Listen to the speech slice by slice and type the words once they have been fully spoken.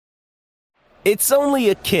It's only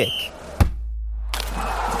a kick,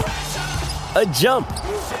 a jump,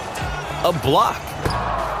 a block.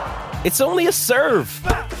 It's only a serve.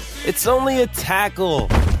 It's only a tackle,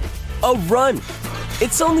 a run.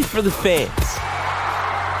 It's only for the fans.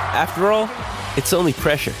 After all, it's only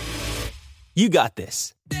pressure. You got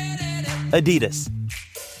this. Adidas.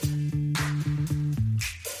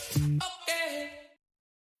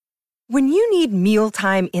 When you need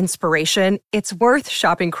mealtime inspiration, it's worth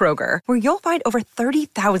shopping Kroger, where you'll find over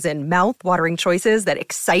 30,000 mouth-watering choices that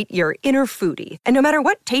excite your inner foodie. And no matter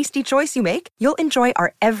what tasty choice you make, you'll enjoy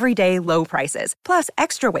our everyday low prices, plus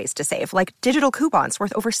extra ways to save, like digital coupons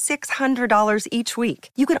worth over $600 each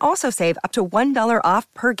week. You can also save up to $1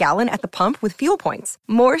 off per gallon at the pump with fuel points.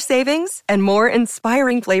 More savings and more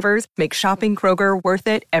inspiring flavors make shopping Kroger worth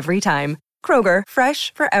it every time. Kroger,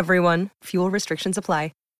 fresh for everyone. Fuel restrictions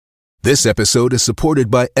apply. This episode is supported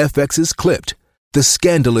by FX's Clipped, the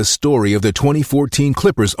scandalous story of the 2014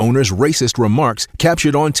 Clippers owner's racist remarks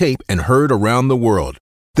captured on tape and heard around the world.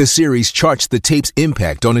 The series charts the tape's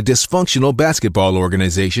impact on a dysfunctional basketball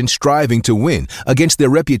organization striving to win against their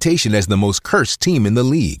reputation as the most cursed team in the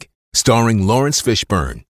league. Starring Lawrence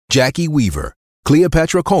Fishburne, Jackie Weaver,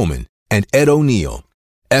 Cleopatra Coleman, and Ed O'Neill.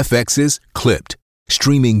 FX's Clipped,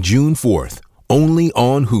 streaming June 4th, only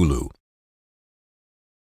on Hulu.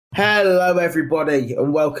 Hello, everybody,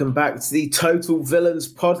 and welcome back to the Total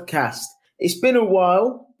Villans podcast. It's been a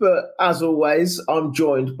while, but as always, I'm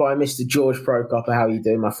joined by Mr. George Prokopper. How are you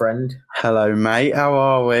doing, my friend? Hello, mate. How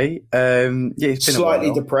are we? It's been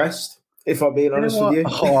slightly depressed, if I'm being honest with you.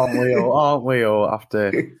 Oh, aren't we all?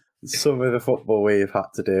 After some of the football we've had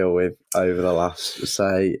to deal with over the last,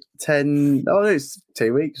 say, it's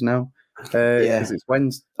 2 weeks now. Because it's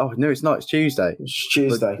Wednesday. Oh, no, it's not. It's Tuesday. It's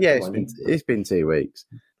Tuesday. But, yeah, it's been 2 weeks.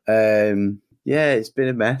 It's been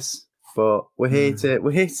a mess, but we're here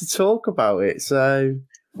to talk about it. So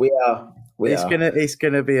we are. It's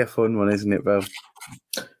gonna be a fun one, isn't it, Bill?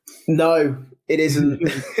 No, it isn't.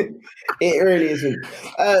 It really isn't.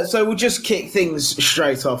 So we'll just kick things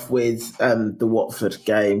straight off with the Watford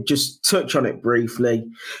game. Just touch on it briefly.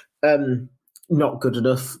 Not good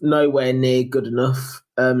enough. Nowhere near good enough.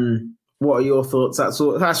 What are your thoughts? That's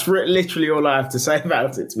literally all I have to say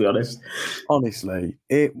about it, to be honest. Honestly,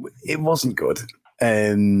 it wasn't good.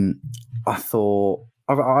 I thought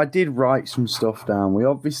I did write some stuff down. We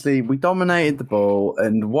dominated the ball,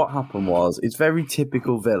 and what happened was it's very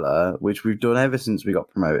typical Villa, which we've done ever since we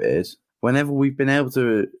got promoted. Whenever we've been able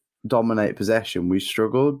to dominate possession, we've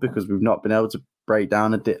struggled because we've not been able to break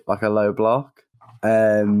down a low block,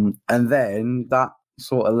 and then that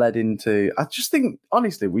sort of led into, I just think,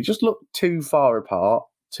 honestly, we just looked too far apart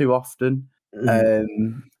too often.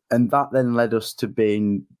 And that then led us to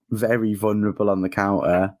being very vulnerable on the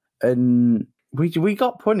counter. And we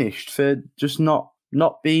got punished for just not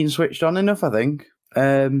being switched on enough, I think.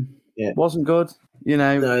 Wasn't good, you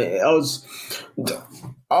know. No,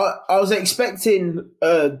 I was expecting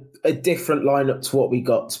a different lineup to what we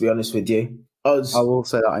got, to be honest with you. I will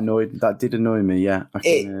say that did annoy me, yeah.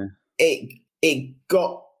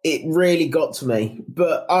 It really got to me,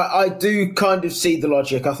 but I do kind of see the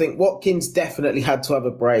logic. I think Watkins definitely had to have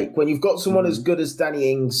a break. When you've got someone as good as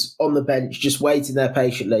Danny Ings on the bench, just waiting there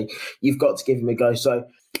patiently, you've got to give him a go. So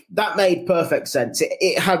that made perfect sense.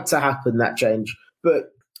 It had to happen, that change.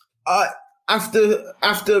 But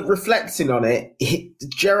after reflecting on it,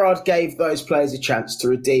 Gerrard gave those players a chance to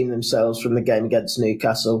redeem themselves from the game against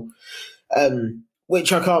Newcastle,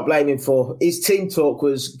 which I can't blame him for. His team talk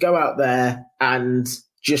was go out there and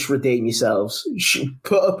just redeem yourselves.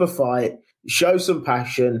 Put up a fight, show some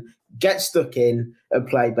passion, get stuck in and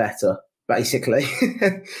play better, basically.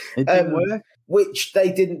 It didn't work. Which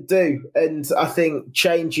they didn't do. And I think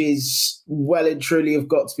changes well and truly have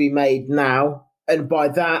got to be made now. And by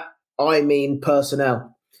that, I mean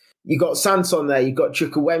personnel. You got Sanson there, you got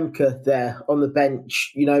Chukwuemeka there on the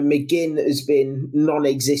bench. You know, McGinn has been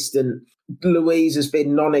non-existent. Louise has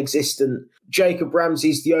been non-existent. Jacob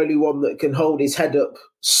Ramsey's the only one that can hold his head up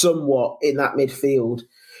somewhat in that midfield.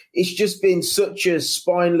 It's just been such a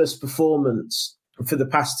spineless performance for the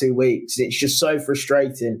past 2 weeks. It's just so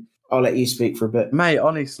frustrating. I'll let you speak for a bit. Mate,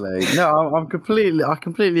 honestly, no, I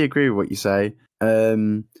completely agree with what you say.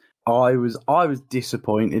 I was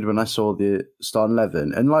disappointed when I saw the starting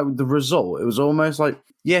 11, and like the result, it was almost like,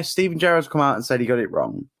 yes, Steven Gerrard's come out and said he got it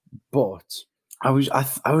wrong, but I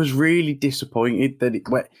was really disappointed that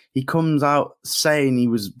he comes out saying he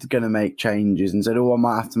was going to make changes and said, "Oh, I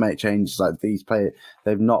might have to make changes. Like these players,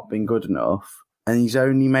 they've not been good enough." And he's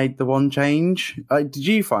only made the one change. Did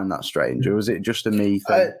you find that strange, or was it just a me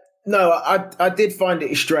thing? No, I did find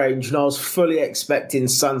it strange, and I was fully expecting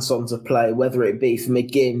Sanson to play, whether it be for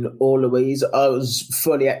McGinn or Louise. I was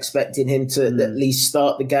fully expecting him to at least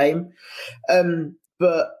start the game.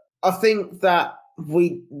 But I think that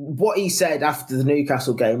what he said after the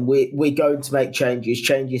Newcastle game, we're going to make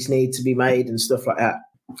changes need to be made and stuff like that.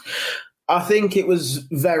 I think it was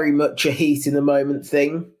very much a heat in the moment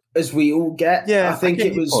thing, as we all get. Yeah, I think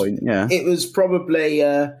it was. It was probably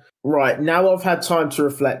right. Now I've had time to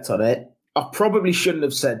reflect on it. I probably shouldn't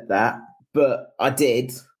have said that, but I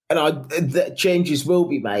did, and the changes will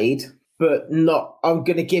be made, but not. I'm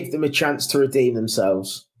going to give them a chance to redeem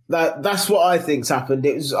themselves. That's what I think's happened.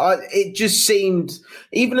 It just seemed,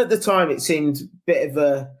 even at the time, it seemed a bit of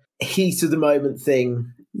a heat of the moment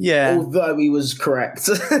thing. Yeah, although he was correct.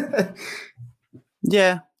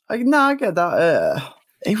 Yeah, I get that.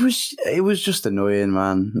 It was just annoying,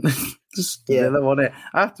 man. Wasn't it?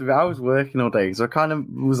 I was working all day, so I kind of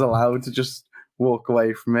was allowed to just walk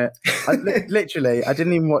away from it. Literally, I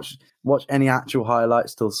didn't even watch any actual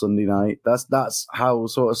highlights till Sunday night. That's how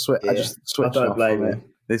sort of I just switched off from it.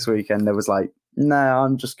 This weekend, I was like, no,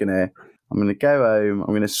 I'm gonna go home.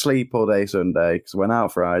 I'm gonna sleep all day Sunday because I went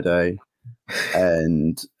out Friday,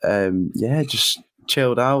 and just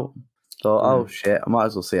chilled out. Thought, oh shit, I might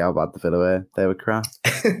as well see how bad the Villa were. They were crap.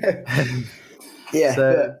 Yeah.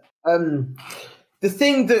 So, but, the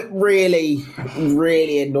thing that really,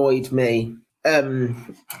 really annoyed me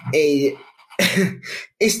is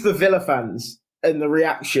it's the Villa fans and the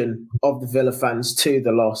reaction of the Villa fans to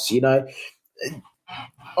the loss. You know,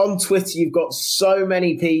 on Twitter, you've got so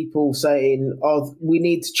many people saying, "Oh, we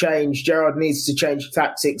need to change. Gerrard needs to change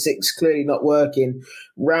tactics. It's clearly not working."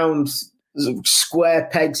 Square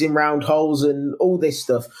pegs in round holes and all this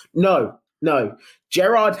stuff. No.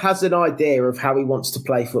 Gerrard has an idea of how he wants to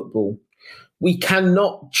play football. We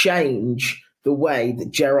cannot change the way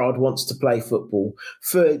that Gerrard wants to play football.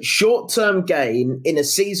 For short-term gain in a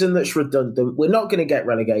season that's redundant, we're not going to get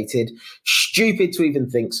relegated. Stupid to even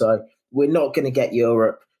think so. We're not going to get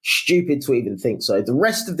Europe. Stupid to even think so. The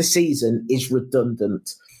rest of the season is redundant.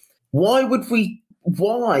 Why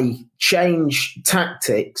change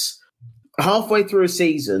tactics halfway through a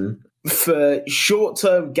season for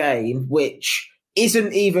short-term gain, which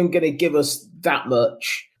isn't even going to give us that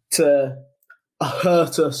much to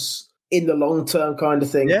hurt us in the long term, kind of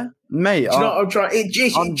thing? Yeah, mate. Do you know what I'm trying?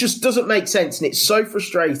 It just doesn't make sense, and it's so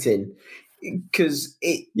frustrating because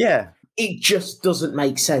it just doesn't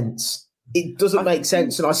make sense. It doesn't make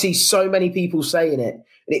sense, and I see so many people saying it,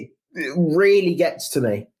 and it really gets to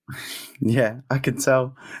me. Yeah, I can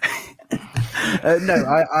tell. No,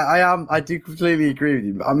 I do completely agree with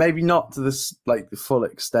you. But maybe not to this the full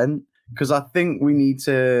extent, because I think we need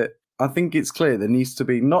to. I think it's clear there needs to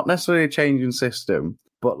be not necessarily a change in system,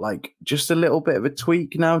 but just a little bit of a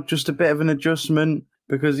tweak now, just a bit of an adjustment.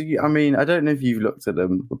 Because I mean, I don't know if you've looked at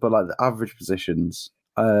them, but the average positions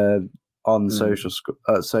on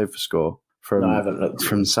SofaScore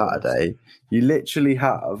from Saturday, you literally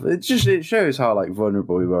have it shows how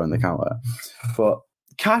vulnerable we were on the counter, but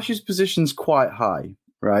Cash's position's quite high,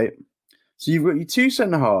 right? So you've got your two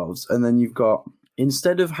centre halves, and then you've got,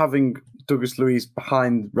 instead of having Douglas Luiz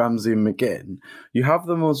behind Ramsey and McGinn, you have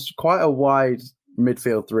them as quite a wide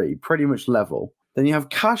midfield three, pretty much level. Then you have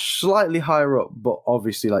Cash slightly higher up, but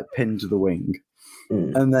obviously pinned to the wing.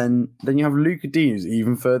 And then you have Luca Dean, who's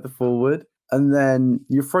even further forward. And then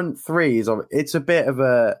your front three it's a bit of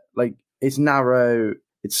a it's narrow.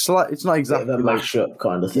 It's not exactly a mash-up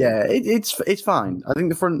kind of thing. Yeah, it's fine. I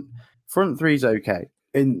think the front three's okay.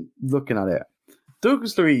 In looking at it,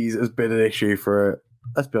 Douglas Luiz has been an issue for,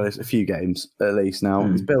 let's be honest, a few games at least now.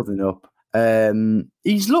 He's building up.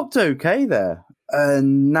 He's looked okay there,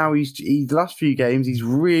 and now the last few games he's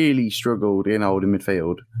really struggled in holding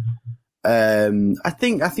midfield. I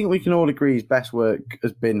think we can all agree his best work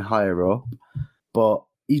has been higher up, but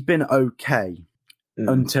he's been okay.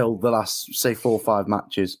 Until the last, say, 4 or 5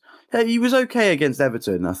 matches. Yeah, he was okay against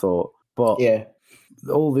Everton, I thought. But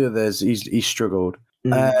all the others, he's struggled.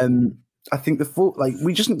 I think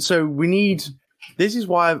we need... This is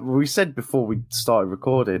why we said before we started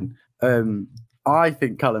recording, I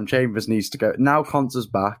think Callum Chambers needs to go. Now Conte's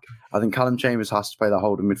back, I think Callum Chambers has to play that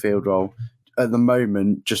holding midfield role at the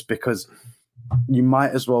moment, just because you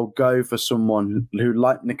might as well go for someone who,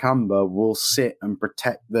 like Nakamba, will sit and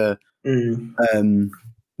protect the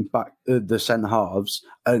back the centre halves,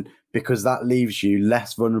 and because that leaves you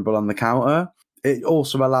less vulnerable on the counter. It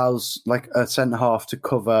also allows a centre half to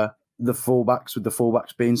cover the fullbacks, with the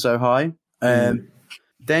fullbacks being so high.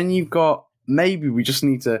 Then you've got, maybe we just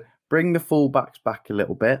need to bring the fullbacks back a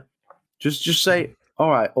little bit. Just say, all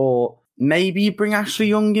right, or maybe you bring Ashley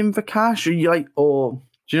Young in for cash, or do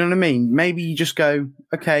you know what I mean? Maybe you just go,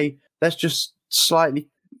 okay, let's just slightly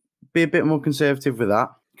be a bit more conservative with that,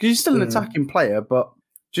 because he's still an attacking player, but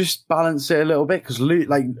just balance it a little bit. Because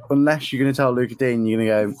unless you're going to tell Luca Dean, you're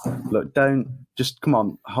going to go, look, come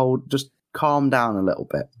on, just calm down a little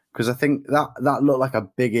bit, because I think that looked like a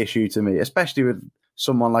big issue to me, especially with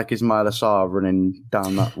someone like Ismail Assar running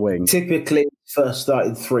down that wing. Typically, first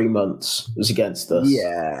started 3 months was against us.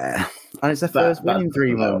 Yeah. And it's their first win in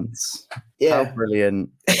 3 months. Yeah. How brilliant.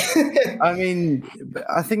 I mean,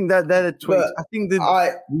 I think that they're the tweaks. I think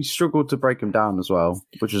we struggled to break them down as well,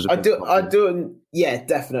 which is yeah,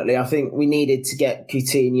 definitely. I think we needed to get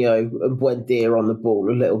Coutinho and Buendia on the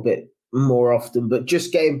ball a little bit more often. But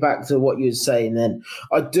just getting back to what you were saying then,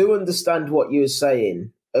 I do understand what you were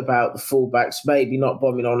saying about the fullbacks maybe not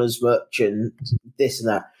bombing on as much and this and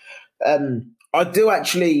that. I do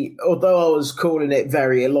actually, although I was calling it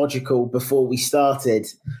very illogical before we started,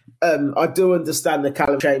 I do understand the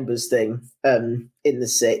Callum Chambers thing in the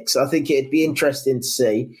six. I think it'd be interesting to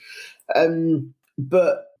see.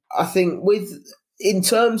 But I think in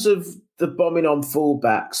terms of the bombing on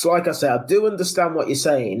fullbacks, like I say, I do understand what you're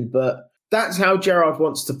saying, but that's how Gerrard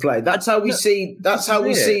wants to play. That's how we see. That's how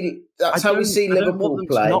we see. That's how we see Liverpool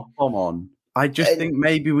play. Not bomb on. I just think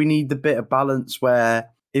maybe we need the bit of balance where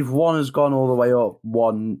if one has gone all the way up,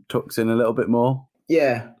 one tucks in a little bit more.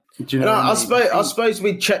 Yeah. Do you know I suppose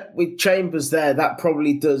with Chambers there, that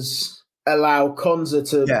probably does allow Konza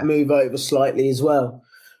to move over slightly as well.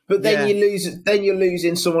 But then you're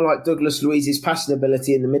losing someone like Douglas Luiz's passing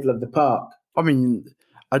ability in the middle of the park. I mean,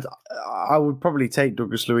 I would probably take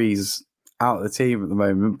Douglas Luiz out of the team at the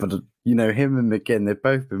moment, but him and McGinn, they've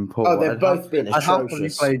both been poor. Oh, they've both been atrocious. I'd happily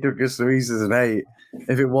play Douglas Luiz as an 8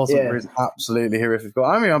 if it wasn't for his absolutely horrific goal.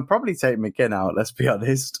 I mean, I'd probably take McGinn out, let's be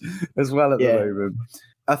honest, as well at the moment.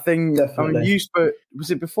 I think, definitely. I mean, you spoke, was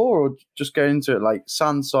it before or just going into it, like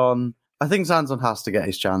Sanson? I think Sanson has to get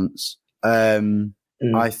his chance. I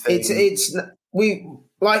think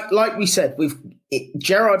like we said,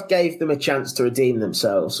 Gerrard gave them a chance to redeem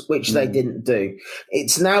themselves, which they didn't do.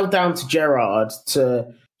 It's now down to Gerrard to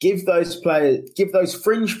give those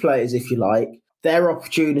fringe players, if you like, their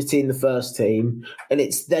opportunity in the first team, and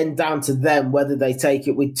it's then down to them whether they take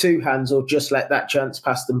it with two hands or just let that chance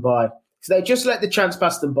pass them by. If they just let the chance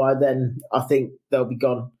pass them by, then I think they'll be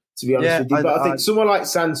gone, to be honest with you. But I think someone like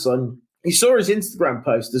Sanson, you saw his Instagram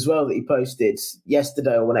post as well that he posted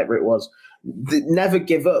yesterday or whenever it was, never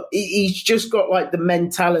give up. He's just got like the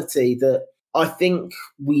mentality that I think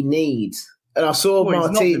we need. And I saw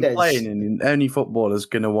Martinez he's not been playing, and any footballer's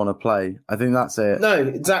going to want to play. I think that's it. No,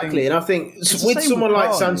 exactly. And I think with someone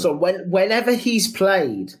like Sanson, whenever he's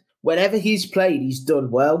played, he's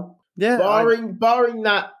done well. Yeah, barring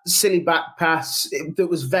that silly back pass that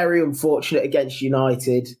was very unfortunate against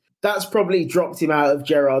United, that's probably dropped him out of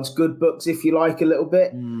Gerrard's good books, if you like, a little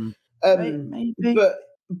bit. Maybe. But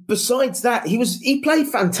besides that, he played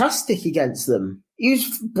fantastic against them. He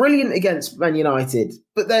was brilliant against Man United.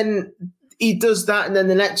 But then he does that, and then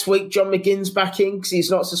the next week, John McGinn's back in because he's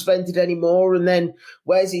not suspended anymore. And then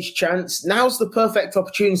where's his chance? Now's the perfect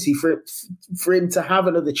opportunity for him to have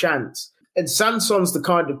another chance. And Sanson's the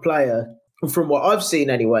kind of player, from what I've seen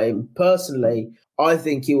anyway, personally, I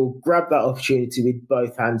think he will grab that opportunity with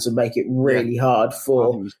both hands and make it really hard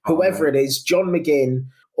for whoever it is, John McGinn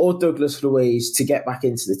or Douglas Luiz, to get back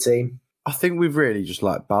into the team. I think we've really just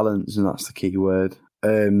like balance, and that's the key word.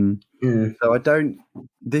 So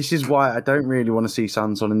this is why I don't really want to see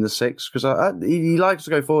Sanson in the 6, because he likes to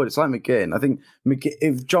go forward. It's like McGinn. I think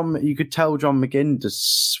if you could tell John McGinn to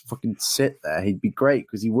fucking sit there, he'd be great,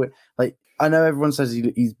 because he would. Like, I know everyone says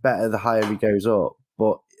he's better the higher he goes up,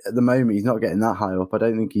 but at the moment he's not getting that high up. I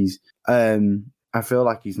don't think he's. I feel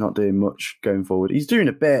like he's not doing much going forward. He's doing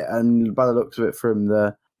a bit, and by the looks of it, from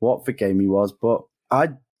the Watford game he was. But I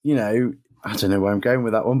don't know where I'm going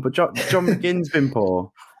with that one. But John McGinn's been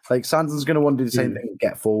poor. Like, Sanson's going to want to do the same thing and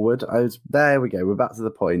get forward. There we go. We're back to the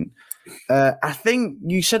point. I think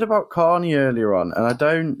you said about Carney earlier on, and I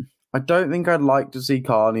don't think I'd like to see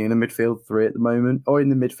Carney in a midfield 3 at the moment, or in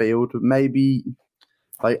the midfield. Maybe,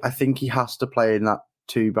 I think he has to play in that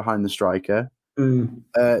 2 behind the striker.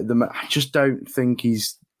 I just don't think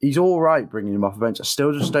he's all right bringing him off the bench. I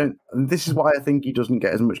still just don't. And this is why I think he doesn't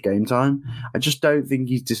get as much game time. I just don't think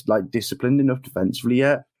he's just disciplined enough defensively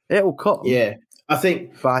yet. It'll come. Yeah. I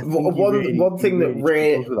think one thing that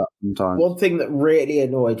really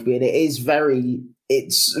annoyed me, and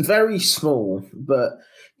it's very small, but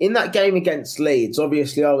in that game against Leeds,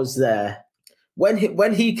 obviously I was there. When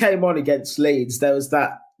he came on against Leeds, there was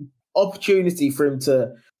that opportunity for him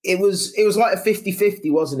to it was like a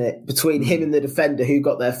 50-50, wasn't it, between him and the defender who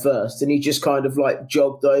got there first, and he just kind of like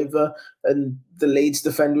jogged over, and the Leeds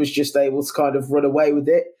defender was just able to kind of run away with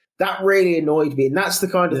it. That really annoyed me, and that's the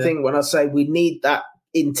kind of thing when I say we need that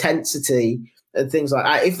intensity and things like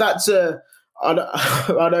that. If that's I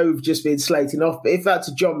know we've just been slating off, but if that's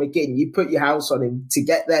a John McGinn, you put your house on him to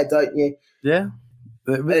get there, don't you? Yeah.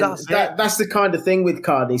 But that's the kind of thing with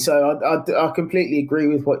Carney. So I completely agree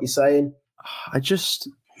with what you're saying. I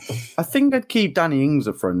think I'd keep Danny Ings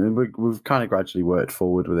up front, and we've kind of gradually worked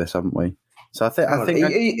forward with this, haven't we? So I think. Are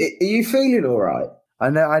you feeling all right? I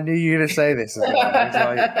knew you were going to say this as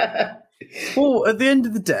well. Well, at the end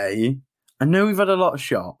of the day, I know we've had a lot of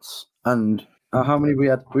shots, and how many we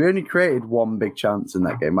had? We only created one big chance in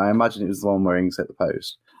that game. I imagine it was the one where Ings hit the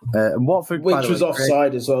post. And Watford, which was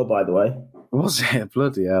offside as well, by the way. Was it?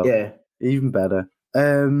 Bloody hell! Yeah, even better.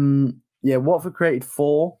 Watford created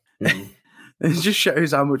 4. Mm. It just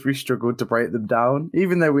shows how much we struggled to break them down,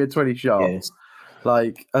 even though we had 20 shots. Yes.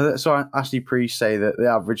 Like, so Ashley Priest say that the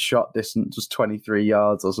average shot distance was 23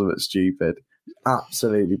 yards or something stupid.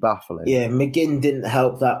 Absolutely baffling. Yeah, McGinn didn't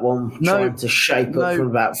help that one, trying to shape up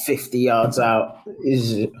from about 50 yards out.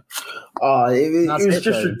 It was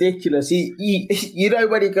just ridiculous. You know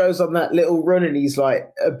when he goes on that little run and he's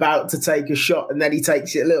like about to take a shot, and then he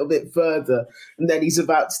takes it a little bit further, and then he's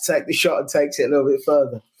about to take the shot and takes it a little bit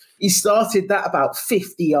further. He started that about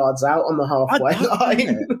 50 yards out on the halfway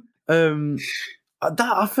line.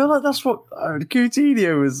 I feel like that's what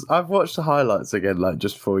Coutinho was. I've watched the highlights again, like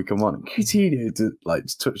just before we come on. Coutinho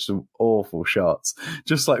touched some awful shots,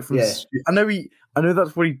 just like from. Yeah. I know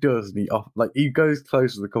that's what he does, and he goes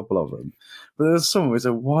close with a couple of them. But there's some where it's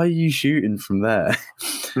like, why are you shooting from there?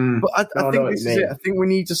 But I think this is it. I think we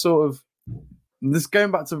need to sort of this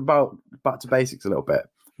going back to basics a little bit.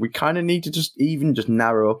 We kind of need to just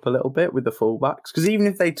narrow up a little bit with the fullbacks, because even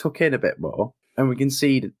if they tuck in a bit more and we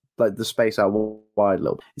concede like the space out wide a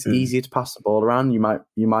little, it's easier to pass the ball around. You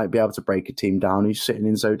might be able to break a team down who's sitting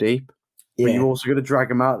in so deep, but you're also going to drag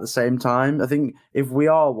them out at the same time. I think if we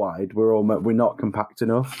are wide, we're not compact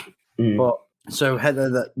enough. But so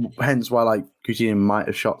hence why like Coutinho might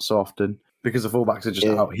have shot so often, because the fullbacks are just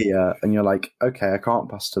out here, and you're like, okay, I can't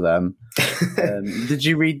pass to them. Did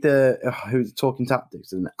you read who's Talking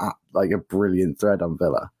Tactics and like a brilliant thread on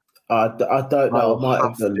Villa? I don't know. I might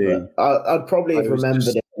have done, but I'd probably have remembered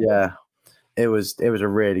it. Yeah, it was a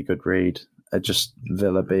really good read. Just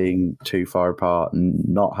Villa being too far apart and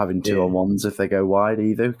not having 2-on-1s if they go wide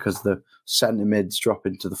either, because the centre mids drop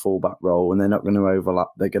into the fullback role and they're not going to overlap.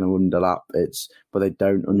 They're going to underlap. But they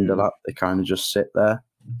don't underlap. They kind of just sit there.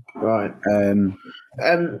 Right.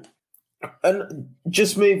 And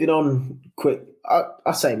just moving on quick.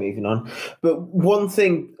 I say moving on, but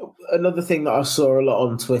another thing that I saw a lot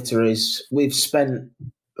on Twitter is we've spent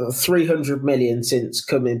 300 million since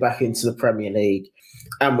coming back into the Premier League,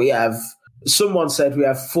 and someone said we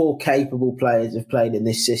have 4 capable players who've played in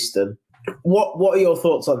this system. What are your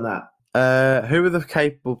thoughts on that? Who are the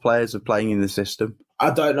capable players of playing in the system? I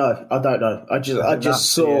don't know.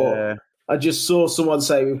 I just saw someone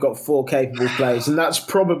say we've got 4 capable players, and that's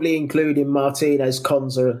probably including Martinez,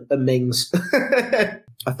 Konza, and Mings.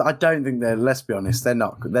 I don't think let's be honest, they're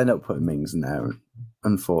not putting Mings in there,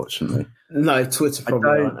 unfortunately. No, Twitter probably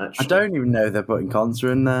aren't, actually. I don't even know if they're putting Konza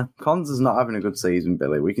in there. Konza's not having a good season,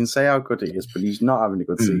 Billy. We can say how good he is, but he's not having a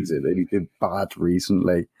good season. He's been bad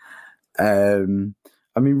recently. I mean,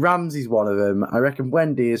 Ramsey's one of them. I reckon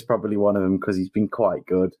Wendy is probably one of them because he's been quite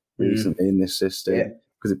good recently in this system. Yeah.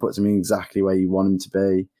 Because it puts him in exactly where you want him to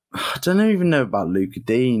be. I don't even know about Luca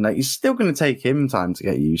Dean. Like, it's still going to take him time to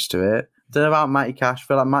get used to it. I don't know about Matty Cash. I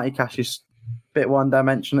feel like Matty Cash is a bit one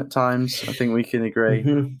dimension at times. I think we can agree.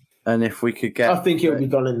 Mm-hmm. And if we could get... I think he'll be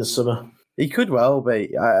gone in the summer. He could well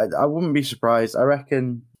be. I wouldn't be surprised. I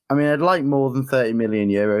reckon... I mean, I'd like more than 30 million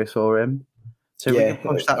euros for him. So we can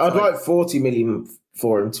push that. I'd like 40 million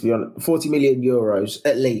for him, to be honest. 40 million euros,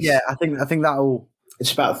 at least. Yeah, I think that'll...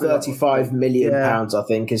 It's about 35 million pounds, I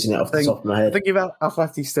think, isn't it, off the top of my head? I think if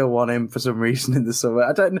Atleti still want him for some reason in the summer.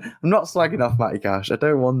 I'm not slagging off Matty Cash. I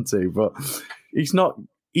don't want to, but he's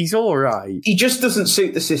all right. He just doesn't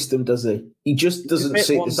suit the system, does he? He just doesn't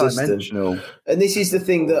suit the system. And this is the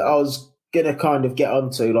thing that I was going to kind of get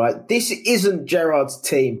onto. Like, this isn't Gerrard's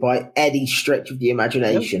team by any stretch of the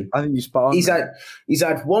imagination. I think you're spot on. He's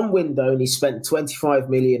had one window and he spent 25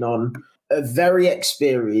 million on a very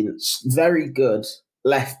experienced, very good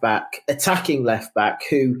attacking left back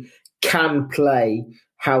who can play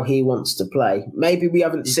how he wants to play. Maybe we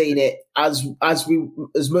haven't seen it as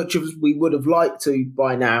much as we would have liked to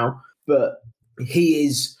by now, but he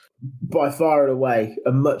is by far and away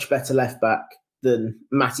a much better left back than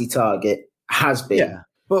Matty Targett has been. Yeah,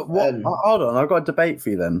 but hold on, I've got a debate for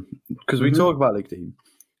you then, because we talk about Luke Dean.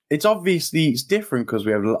 It's different because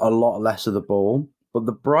we have a lot less of the ball, but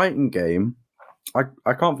the Brighton game,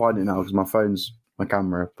 I can't find it now because my phone's my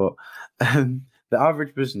camera, but the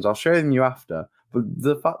average positions, I'll show them you after, but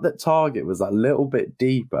the fact that Targett was that little bit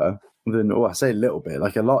deeper than, I say a little bit,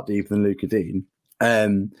 like a lot deeper than Luke Dean,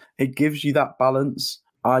 it gives you that balance.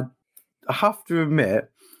 I have to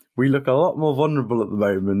admit, we look a lot more vulnerable at the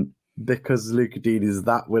moment because Luke Dean is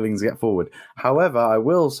that willing to get forward. However, I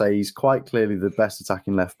will say he's quite clearly the best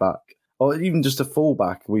attacking left back, or even just a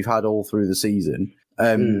fullback we've had all through the season,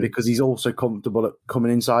 because he's also comfortable at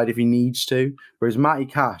coming inside if he needs to. Whereas Matty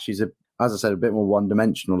Cash is, as I said, a bit more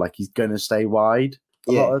one-dimensional, like he's going to stay wide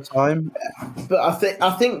a lot of the time. But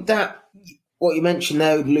I think that what you mentioned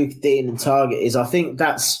there with Luke Dean and Targett is, I think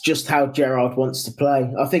that's just how Gerrard wants to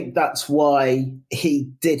play. I think that's why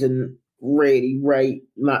he didn't really rate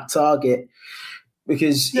Matt Targett,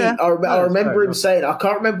 because I remember him saying, I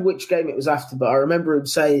can't remember which game it was after, but I remember him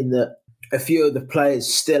saying that a few of the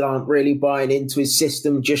players still aren't really buying into his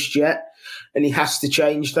system just yet, and he has to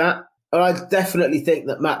change that. And I definitely think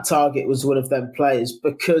that Matt Targett was one of them players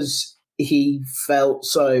because he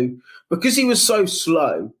was so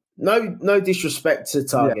slow. No disrespect to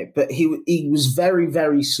Targett, but he was very,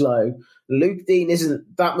 very slow. Luke Dean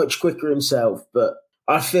isn't that much quicker himself, but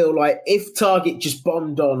I feel like if Targett just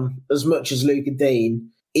bombed on as much as Luke Dean,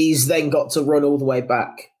 he's then got to run all the way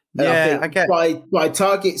back. And I get by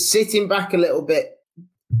Targett sitting back a little bit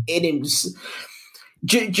in him.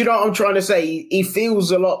 Do you know what I'm trying to say? He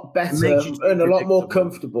feels a lot better and a lot more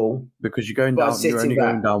comfortable because you're going down. You're only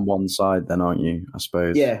going down one side, then, aren't you? I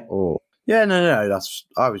suppose. Yeah. No.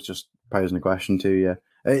 I was just posing a question to you.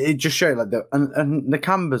 It just showed like and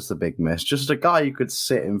Nakamba's the big miss. Just a guy you could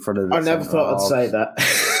sit in front of. I never thought I'd say that.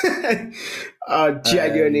 I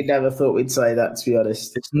genuinely never thought we'd say that. To be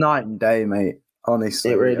honest, it's night and day, mate.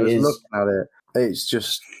 Honestly, it really is. Looking at it, it's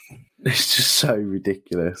just so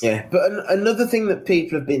ridiculous. Yeah, but another thing that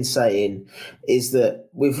people have been saying is that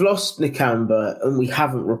we've lost Nakamba and we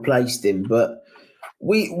haven't replaced him, but.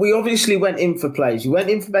 We obviously went in for players. We went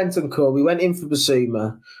in for Bentancur. We went in for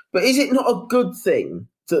Basuma. But is it not a good thing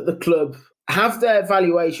that the club have their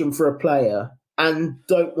valuation for a player and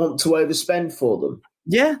don't want to overspend for them?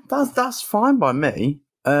 Yeah, that's fine by me.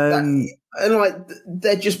 And like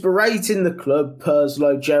they're just berating the club,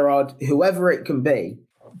 Purslow, Gerrard, whoever it can be,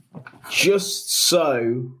 just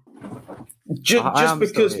because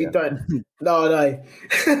we don't. No,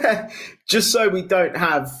 just so we don't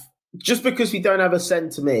have. Just because we don't have a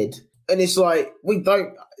centre mid, and it's like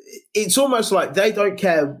it's almost like they don't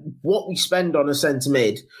care what we spend on a centre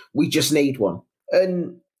mid, we just need one.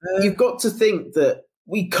 And you've got to think that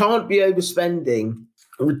we can't be overspending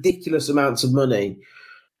ridiculous amounts of money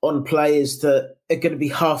on players that are going to be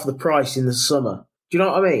half the price in the summer. Do you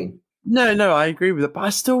know what I mean? No, I agree with it. But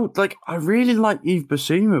I still, I really like Yves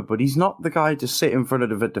Basuma, but he's not the guy to sit in front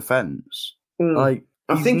of a defence.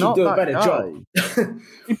 I think he'd do a better job.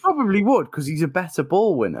 He probably would, because he's a better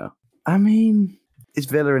ball winner. I mean, it's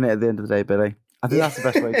Villa in it at the end of the day, Billy. I think that's the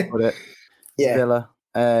best way to put it. Yeah, Villa.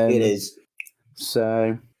 It is.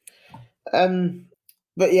 So,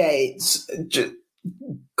 but yeah, it's just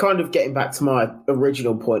kind of getting back to my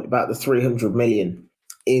original point about the 300 million.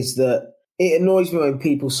 Is that it annoys me when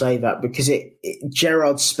people say that, because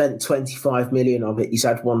Gerrard spent 25 million of it. He's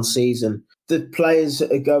had one season. The players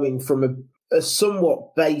are going from a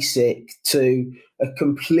somewhat basic to a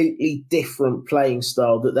completely different playing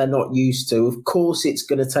style that they're not used to. Of course, it's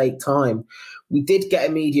going to take time. We did get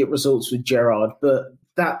immediate results with Gerrard, but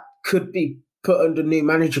that could be put under new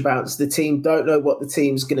manager bounce. The team don't know what the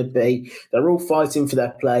team's going to be. They're all fighting for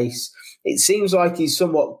their place. It seems like he's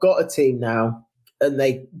somewhat got a team now, and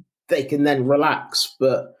they can then relax.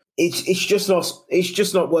 But it's just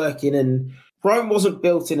not working. And Rome wasn't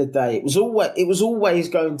built in a day. It was always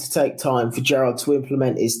going to take time for Gerrard to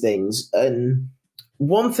implement his things. And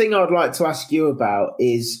one thing I'd like to ask you about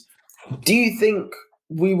is, do you think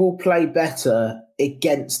we will play better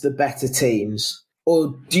against the better teams?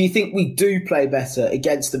 Or do you think we do play better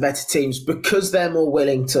against the better teams because they're more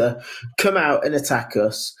willing to come out and attack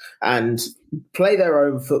us and play their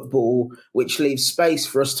own football, which leaves space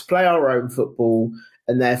for us to play our own football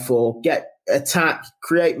and therefore attack,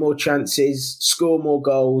 create more chances, score more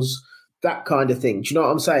goals, that kind of thing? Do you know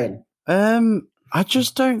what I'm saying? I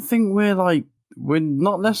just don't think we're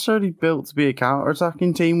not necessarily built to be a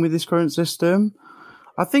counter-attacking team with this current system.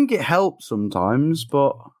 I think it helps sometimes,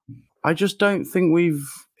 but I just don't think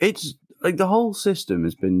it's like the whole system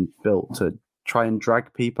has been built to try and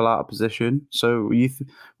drag people out of position. So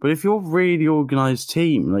but if you're a really organised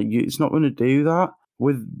team, like it's not going to do that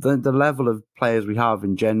with the level of players we have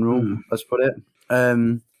in general. Let's put it.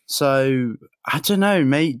 So I don't know,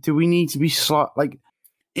 mate. Do we need to be like?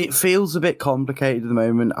 It feels a bit complicated at the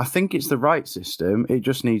moment. I think it's the right system. It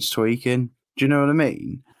just needs tweaking. Do you know what I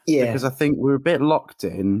mean? Yeah. Because I think we're a bit locked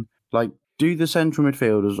in. Like, do the central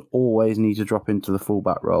midfielders always need to drop into the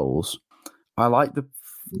fullback roles? I like the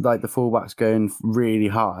fullbacks going really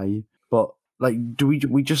high, but like, do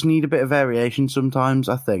we just need a bit of variation sometimes?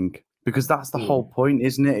 I think because that's the whole point,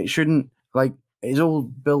 isn't it? It shouldn't like it's all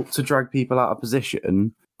built to drag people out of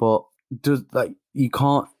position, but you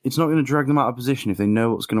can't. It's not going to drag them out of position if they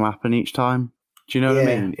know what's going to happen each time. Do you know what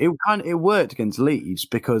I mean? It worked against Leeds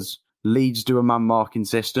because Leeds do a man marking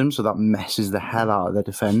system, so that messes the hell out of their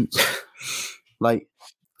defence.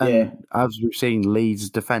 As we've seen, Leeds'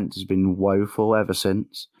 defence has been woeful ever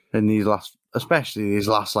since in especially these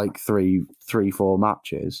last like three, 4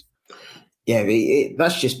 matches. Yeah,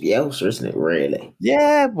 that's just Bielsa, isn't it? Really?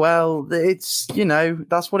 Yeah. Well, it's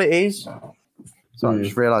that's what it is. Sorry, I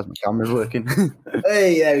just realised my camera's working.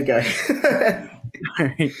 Hey, there we go.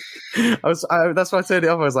 That's why I turned it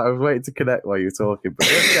off. I was waiting to connect while you were talking. But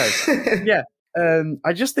let's go. Yeah.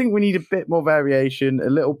 I just think we need a bit more variation,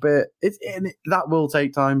 a little bit. That will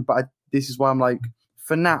take time, but this is why I'm like,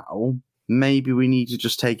 for now, maybe we need to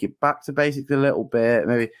just take it back to basics a little bit.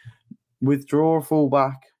 Maybe withdraw a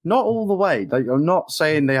fullback, not all the way. Like, I'm not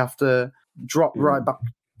saying they have to drop right back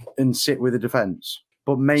and sit with the defence.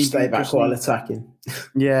 But maybe stay back while attacking.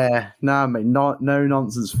 Yeah, mate, no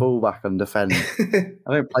nonsense fullback on defence. I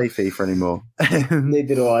don't play FIFA anymore.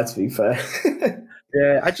 Neither do I, to be fair.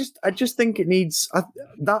 Yeah, I just think it needs.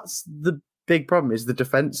 That's the big problem is the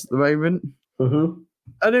defence at the moment. Mm-hmm.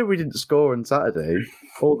 I know we didn't score on Saturday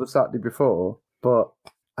or the Saturday before, but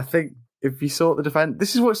I think if you sort the defence,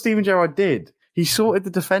 this is what Steven Gerrard did. He sorted the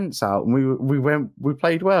defence out, and we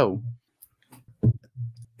played well.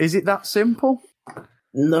 Is it that simple?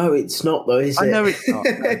 No, it's not, though, is it? I know it's not.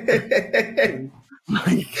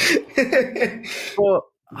 But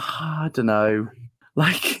I don't know.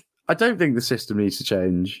 Like, I don't think the system needs to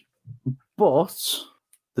change, but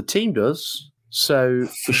the team does. So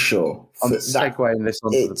for sure, I'm segueing this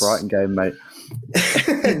onto the Brighton game, mate.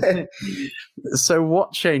 So,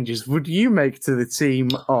 what changes would you make to the team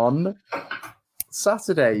on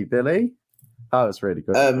Saturday, Billy? Oh, it's really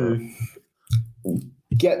good.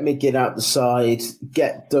 Get McGinn out the side.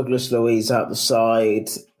 Get Douglas Luiz out the side.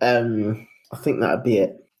 I think that'd be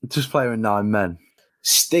it. Just play with 9 men.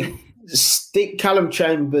 Stick Callum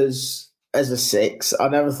Chambers as a 6. I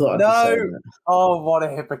never thought I'd be saying that. Oh, what a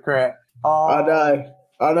hypocrite. Oh.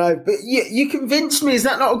 I know. But you convinced me. Is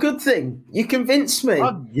that not a good thing? You convinced me.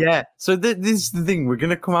 Oh, yeah. So this is the thing. We're going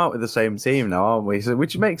to come out with the same team now, aren't we? So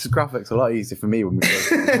which makes the graphics a lot easier for me when we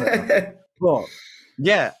go. But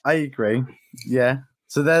yeah, I agree. Yeah.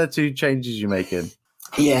 So they're the 2 changes you're making.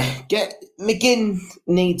 Yeah. McGinn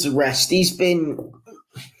needs a rest. He's been...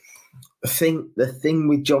 I think the thing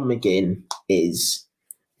with John McGinn is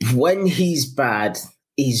when he's bad,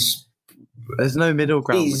 there's no middle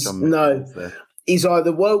ground with John McGinn. No, he's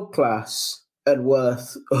either world class and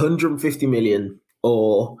worth 150 million,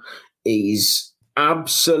 or he's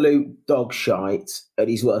absolute dog shite and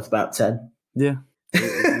he's worth about 10. Yeah.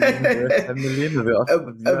 10 million of it.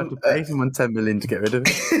 You have to pay someone 10 million to get rid of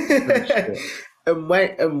it.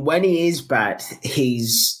 and when he is bad,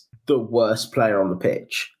 he's the worst player on the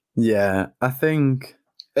pitch. Yeah, I think.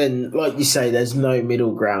 And like you say, there's no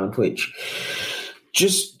middle ground, which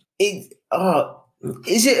just is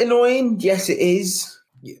it annoying? Yes, it is.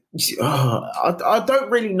 I don't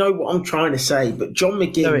really know what I'm trying to say, but John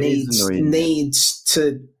McGinn needs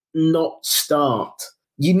to not start.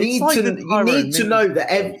 You need to know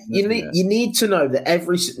that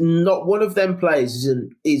every not one of them players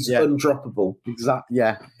is undroppable.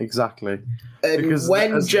 Exactly. And because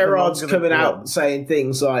when Gerrard's coming out saying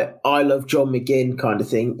things like "I love John McGinn" kind of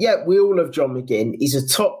thing, yeah, we all love John McGinn. He's a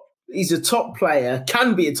top player,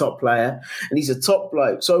 can be a top player, and he's a top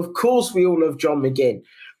bloke. So of course we all love John McGinn,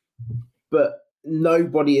 but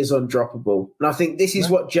nobody is undroppable. And I think this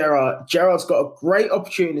is what Gerrard's got a great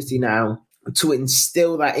opportunity now to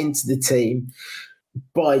instill that into the team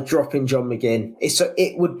by dropping John McGinn.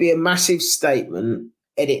 It would be a massive statement,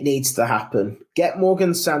 and it needs to happen. Get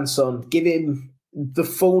Morgan Sanson, give him the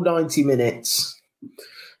full 90 minutes,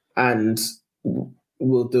 and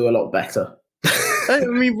we'll do a lot better. I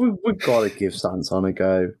mean, we've got to give Sanson a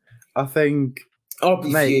go. I think... I'll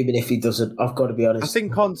be fuming if he doesn't. I've got to be honest. I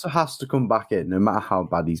think Konsa has to come back in, no matter how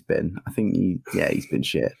bad he's been. I think he's been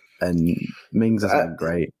shit, and Mings hasn't been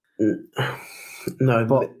great. No,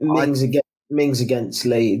 But Mings against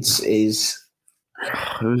Leeds is...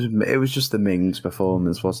 It was just the Mings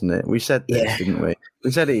performance, wasn't it? We said this, didn't we?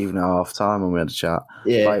 We said it even at half time when we had a chat.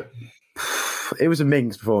 Yeah. Like, it was a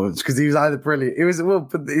Mings performance because he was either brilliant.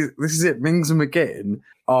 But this is it. Mings and McGinn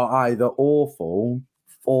are either awful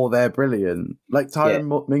or they're brilliant. Like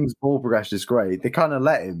Tyron Mings' ball progression is great. They kind of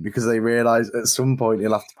let him because they realise at some point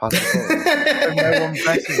he'll have to pass the ball. And no one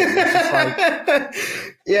presses him. It's just like,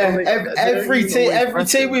 every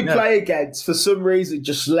team we play against, for some reason,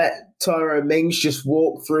 just let Tyrone Mings just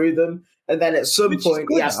walk through them, and then at some point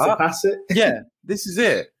he has to pass it. Yeah, this is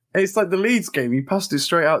it. It's like the Leeds game. He passed it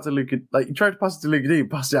straight out to Luka. Like, he tried to pass it to Luka D,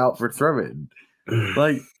 passed it out for a throw-in.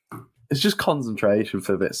 Like, it's just concentration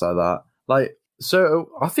for bits like that. Like, so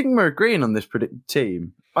I think we're agreeing on this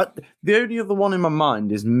team. The only other one in my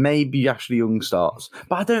mind is maybe Ashley Young starts,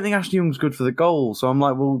 but I don't think Ashley Young's good for the goal. So I'm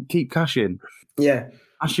like, well, keep Cash in. Yeah,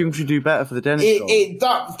 Ashley Young should do better for the Dennis goal.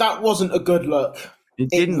 That wasn't a good look.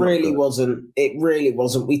 It really wasn't. It really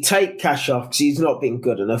wasn't. We take Cash off because he's not been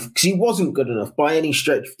good enough. Because he wasn't good enough by any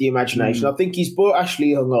stretch of the imagination. I think he's brought Ashley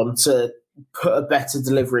Young on to put a better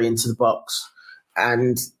delivery into the box,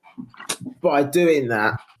 and by doing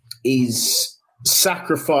that, he's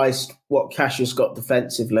sacrificed what Cash has got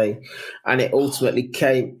defensively, and it ultimately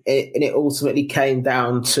came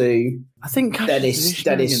down to I think Dennis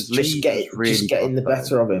just getting the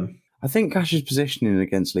better of him. I think Cash's positioning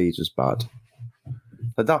against Leeds was bad.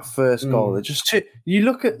 But that first goal, you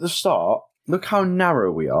look at the start, look how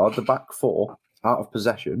narrow we are, the back four out of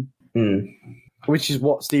possession, which is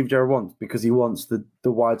what Steve Gerrard wants, because he wants the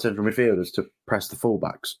wide central midfielders to press the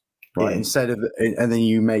fullbacks, right? Instead of, and then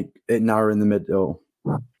you make it narrow in the middle.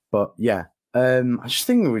 But yeah, I just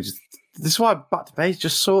think this is why back to base,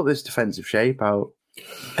 just sort this defensive shape out.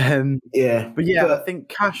 But I think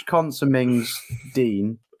Cash, Conser, Mings,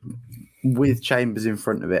 Dean, with Chambers in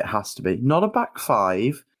front of it, has to be. Not a back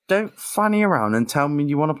five. Don't fanny around and tell me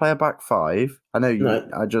you want to play a back five. I know you. No.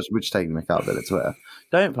 We're just taking the mick out of it at Twitter.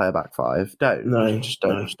 Don't play a back five. Don't. No. Just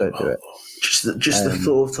don't do it. Just the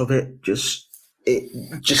thought of it. Because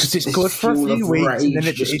it's good for a few weeks and then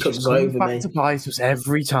it just comes back to bite us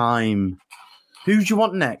every time. Who do you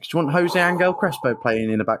want next? Do you want Jose Angel Crespo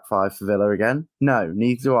playing in a back five for Villa again? No,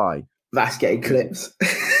 neither do I. That's getting clips.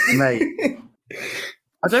 Mate.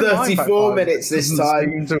 34 minutes this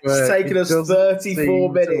time. It's taken us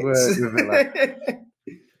 34 minutes.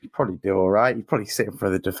 You probably do all right. You probably sit in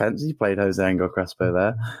front of the defence. You played Jose Angel Crespo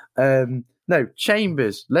there. No,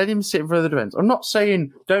 Chambers, let him sit in front of the defence. I'm not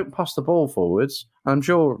saying don't pass the ball forwards. I'm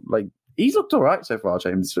sure, like, he's looked all right so far,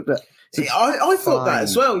 Chambers. I thought that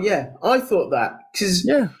as well, yeah. I thought that. Because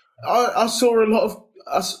I saw a lot of...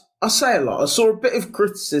 I say a lot. I saw a bit of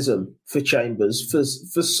criticism for Chambers for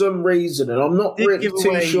some reason, and I'm not really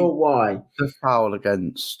too sure why. The foul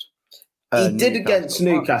against he did against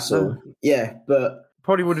Newcastle, but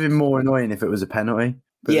probably would have been more annoying if it was a penalty.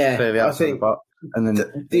 But I think. And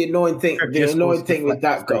then the annoying thing with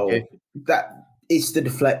that goal, that is the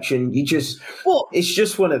deflection. It's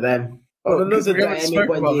just one of them. On another day,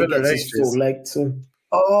 anybody gets his full leg. So.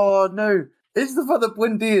 Oh no! It's the fact that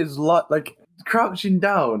Buendia's like crouching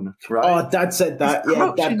down, right? Oh, Dad said that.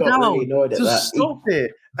 Dad got really annoyed at that. Stop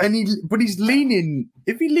it! And he's leaning.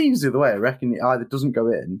 If he leans the other way, I reckon it either doesn't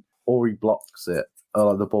go in or he blocks it,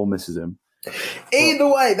 or like the ball misses him. Either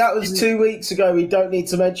way, that was 2 weeks ago. We don't need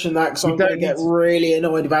to mention that because I'm going to get really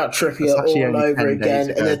annoyed about Trippier all over again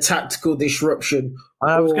and the tactical disruption.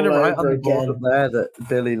 I was going to write on the board up there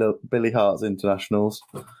that Billy Hart's internationals,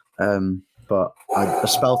 but I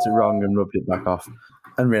spelt it wrong and rubbed it back off.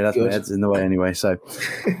 And realised my head's in the way anyway. So,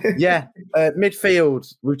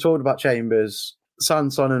 midfield, we've talked about Chambers,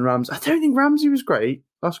 Sanson and Ramsey. I don't think Ramsey was great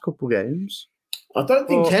last couple of games. I don't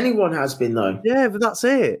think anyone has been, though. Yeah, but that's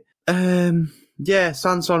it.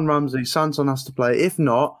 Sanson, Ramsey. Sanson has to play. If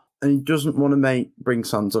not, and he doesn't want to bring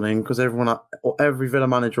Sanson in because every Villa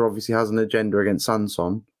manager obviously has an agenda against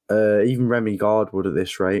Sanson. Even Remy Gard would at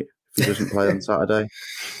this rate if he doesn't play on Saturday.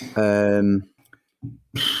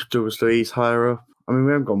 Douglas Luiz higher up. I mean,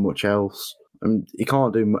 we haven't got much else. He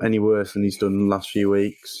can't do any worse than he's done in the last few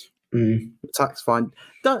weeks. Attack's fine.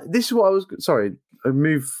 This is what I was... Sorry, I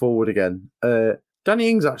moved forward again. Danny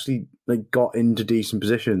Ings actually got into decent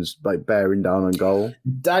positions, bearing down on goal.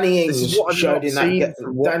 Danny Ings showed in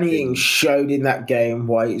that game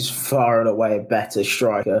why he's far and away a better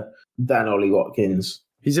striker than Ollie Watkins.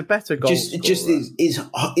 He's a better goal scorer.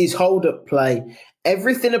 His hold-up play,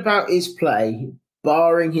 everything about his play,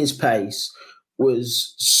 barring his pace,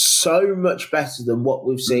 was so much better than what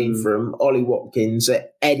we've seen from Ollie Watkins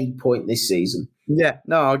at any point this season. Yeah,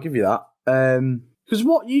 no, I'll give you that. Because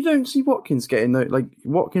what you don't see Watkins getting though, like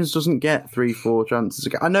Watkins doesn't get 3-4 chances.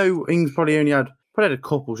 I know Ings probably had a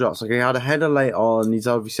couple shots. Like he had a header late on. He's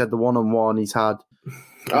obviously had the 1-on-1.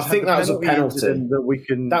 I think that was a penalty.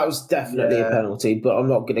 That was definitely a penalty, but I'm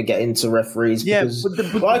not going to get into referees because,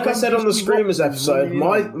 like I said on the Screamers episode,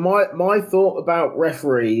 my thought about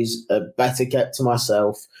referees are better kept to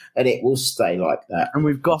myself, and it will stay like that. And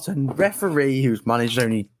we've got a referee who's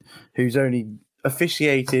only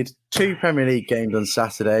officiated 2 Premier League games on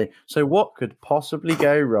Saturday. So what could possibly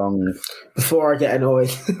go wrong? Before I get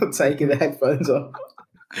annoyed, I'm taking the headphones off.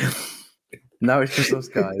 No, it's just us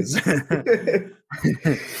guys.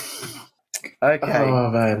 Okay.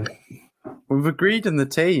 Oh man, we've agreed on the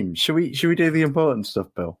team. Should we do the important stuff,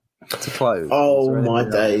 Bill? To close. Oh my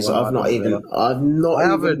days! I've not even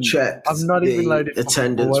checked. I've not even loaded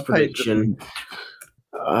attendance prediction.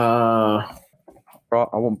 I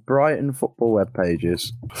want Brighton football web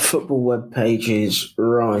pages. Football web pages,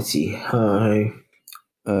 righty ho.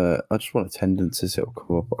 I just want attendances. It'll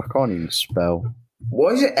come up. I can't even spell.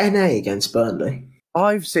 Why is it NA against Burnley?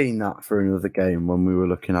 I've seen that for another game when we were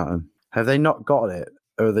looking at them. Have they not got it,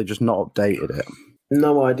 or have they just not updated it?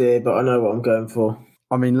 No idea, but I know what I'm going for.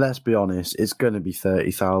 I mean, let's be honest. It's going to be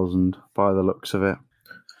 30,000 by the looks of it.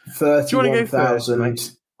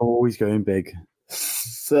 31,000. Always going big.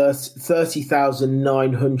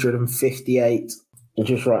 30,958.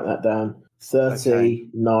 Just write that down.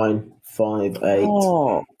 3958.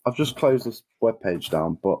 Oh, I've just closed this webpage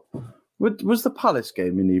down, but was the Palace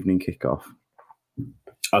game in evening kickoff?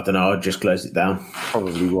 I don't know. I just closed it down.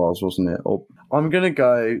 Probably was, wasn't it? I'm going to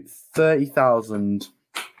go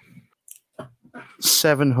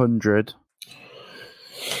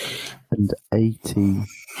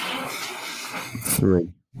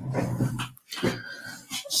 30,783.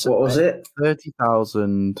 What was it?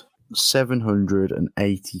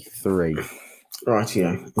 30,783. Right,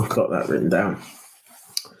 yeah. I've got that written down.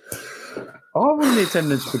 I won the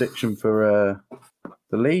attendance prediction for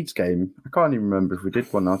the Leeds game. I can't even remember if we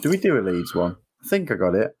did one now. Did we do a Leeds one? I think I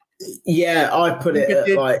got it. Yeah, I put it at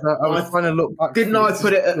like. I was trying to look back. Didn't I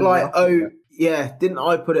put it at like didn't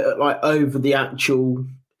I put it at like over the actual?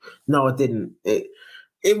 No, I didn't. It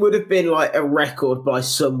would have been like a record by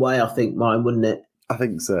some way. I think mine, wouldn't it? I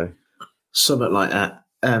think so. Something like that.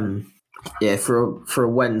 Yeah, for a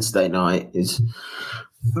Wednesday night is.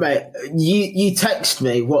 Mate, you text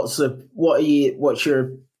me. What's your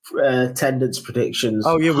attendance predictions?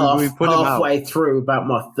 Oh yeah, we put halfway through about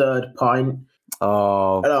my third pint.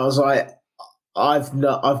 Oh, and I was like, I've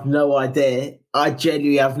no idea. I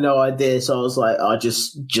genuinely have no idea. So I was like, I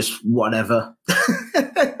just whatever.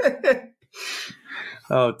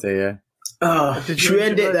 Oh dear. Should we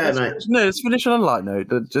end it there, mate? No, let's finish on a light note.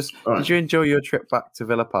 Did right. you enjoy your trip back to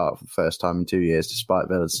Villa Park for the first time in 2 years, despite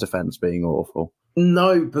Villa's defence being awful?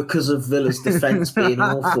 No, because of Villa's defence being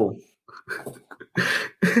awful.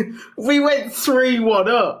 We went 3-1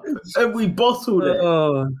 up and we bottled it.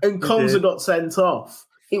 And Konza got sent off.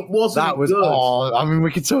 It wasn't good. I mean,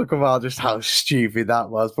 we could talk about just how stupid that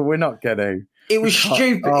was, but we're not going to. It was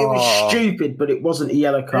stupid. It was stupid, but it wasn't a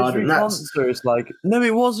yellow card. And it's like, no,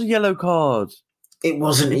 it was a yellow card. It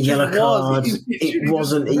wasn't a yellow card. It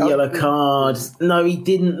wasn't a yellow card. No, he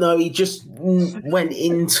didn't know. He just went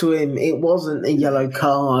into him. It wasn't a yellow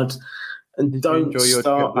card. And don't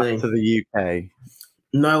start me. Back to the UK.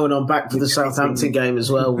 No, and I'm back for the Southampton game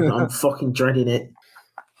as well. I'm fucking dreading it.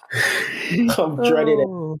 I'm dreading it.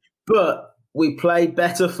 But we played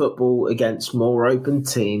better football against more open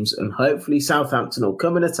teams, and hopefully Southampton will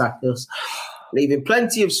come and attack us, leaving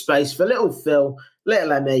plenty of space for little Phil,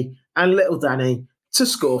 little Emmy, and little Danny to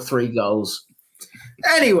score 3 goals.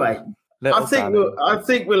 Anyway, I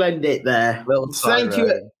think we'll end it there. Thank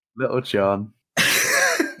you, little John.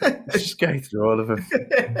 Just go through all of them.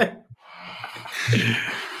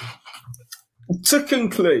 To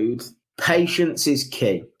conclude, patience is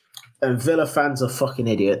key. And Villa fans are fucking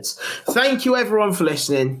idiots. Thank you, everyone, for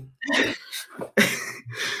listening.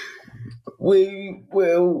 We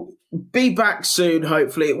will be back soon,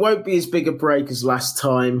 hopefully. It won't be as big a break as last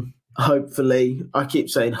time, hopefully. I keep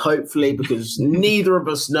saying hopefully because neither of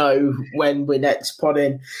us know when we're next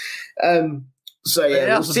podding. So,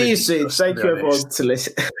 yeah, we'll see you soon. Thank you, everyone, to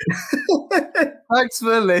listen. Thanks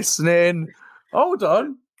for listening. Hold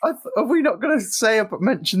on. Are we not going to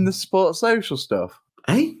mention the sports social stuff?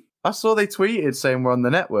 Hey? I saw they tweeted saying we're on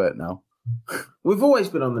the network now. We've always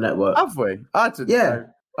been on the network. Have we? I didn't know.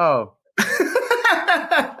 Oh.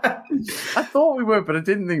 I thought we were, but I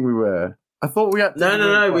didn't think we were. I thought we had to.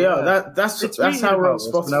 No, we are. That's how we're on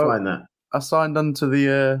Spotify now. I signed on to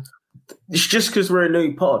the... It's just because we're a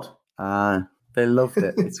new pod. They loved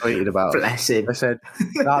it. They tweeted about it. Bless him. They said,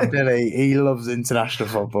 that Billy, he loves international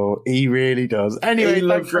football. He really does. Anyway,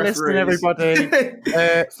 thanks for listening, everybody.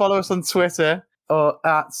 Follow us on Twitter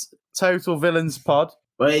at Total Villains Pod.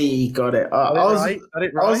 We got it. I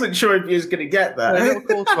wasn't sure if you was going to get that. A little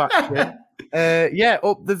call to action.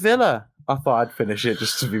 Up the Villa. I thought I'd finish it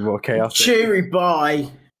just to be more chaotic. Cheery bye.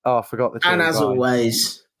 Oh, I forgot the cheery bye. And as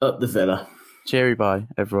always, up the Villa. Cheery bye,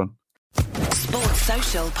 everyone. Sports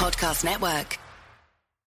Social Podcast Network.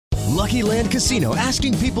 Lucky Land Casino,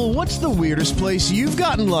 asking people, what's the weirdest place you've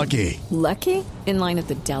gotten lucky? Lucky? In line at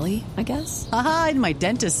the deli, I guess? Aha, in my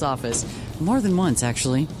dentist's office. More than once,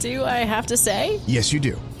 actually. Do I have to say? Yes, you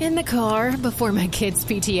do. In the car before my kids'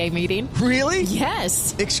 PTA meeting. Really?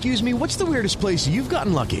 Yes. Excuse me, what's the weirdest place you've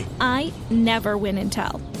gotten lucky? I never win and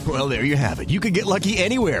tell. Well, there you have it. You can get lucky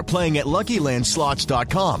anywhere, playing at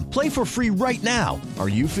LuckyLandSlots.com. Play for free right now. Are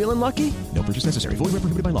you feeling lucky? No purchase necessary. Void where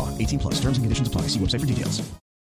prohibited by law. 18+. Terms and conditions apply. See website for details.